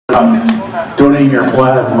about donating your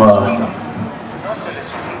plasma.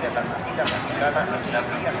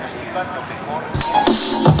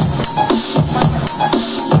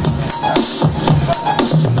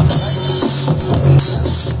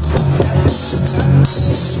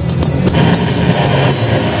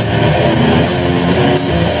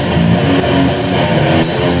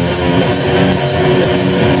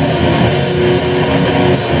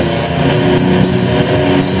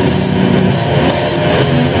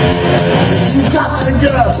 You got to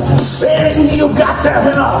go, and you got to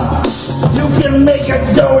help. You can make a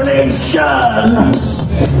donation.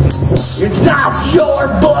 It's not your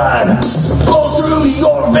blood go through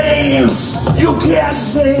your veins. You can't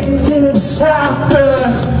make it happen.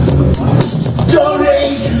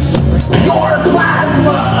 Donate your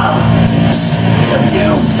plasma if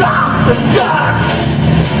you got the guts.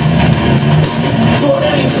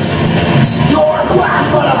 Donate your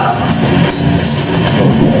plasma.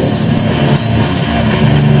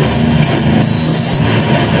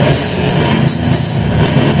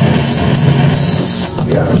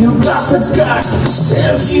 If you got the guts,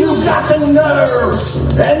 if you got the nerve,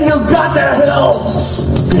 and you got the help,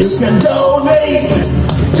 you can donate.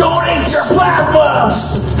 Donate your plasma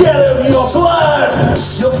instead of your blood.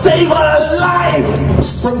 You'll save a life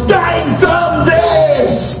from dying someday.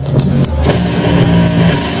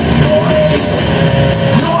 Donate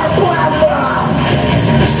your plasma.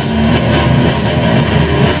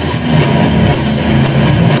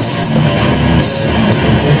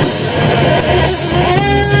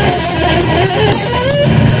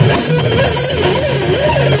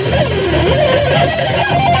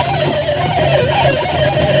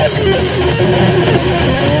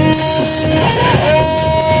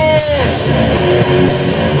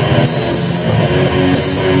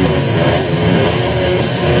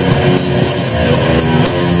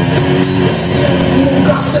 You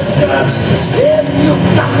got the guts, and you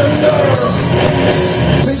got the nerve.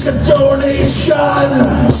 Make a donation.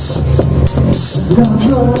 Not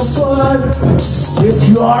your blood, it's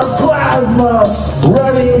your plasma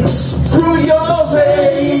running through your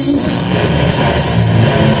veins.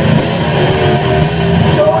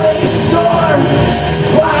 Donate your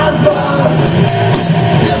plasma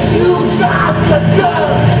if you got the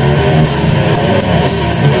guts.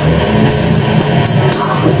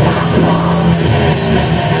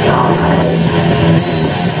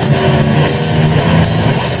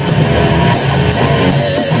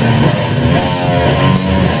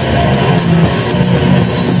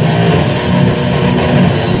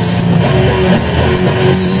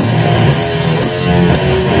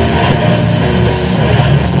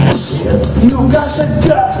 If you got the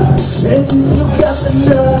guts and you got the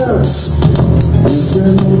nerve, you can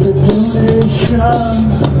make a donation.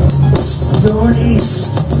 Donate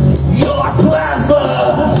your plasma,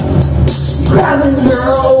 grabbing your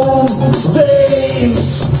own veins.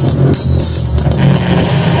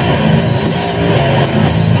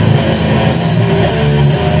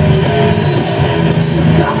 You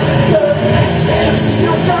got the guts and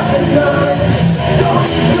you got the nerve.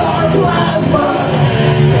 Donate your plasma.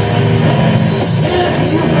 If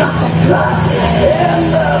you got the guts and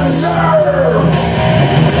the nerve.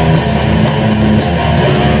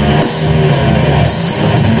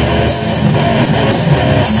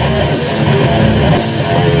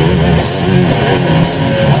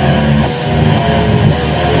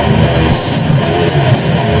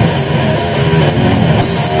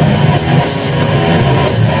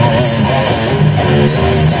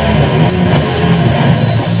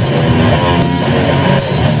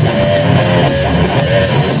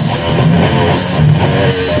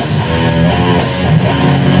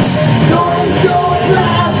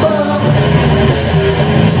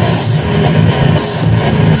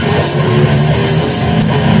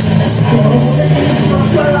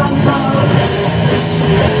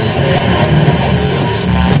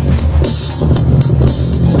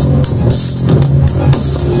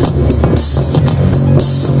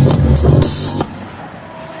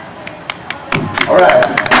 All right,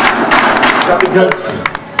 got me good.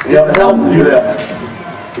 You have the help to do that.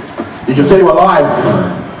 You can save a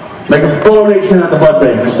life. Make a donation at the blood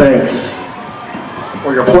bank. Thanks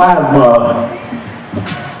for your plasma.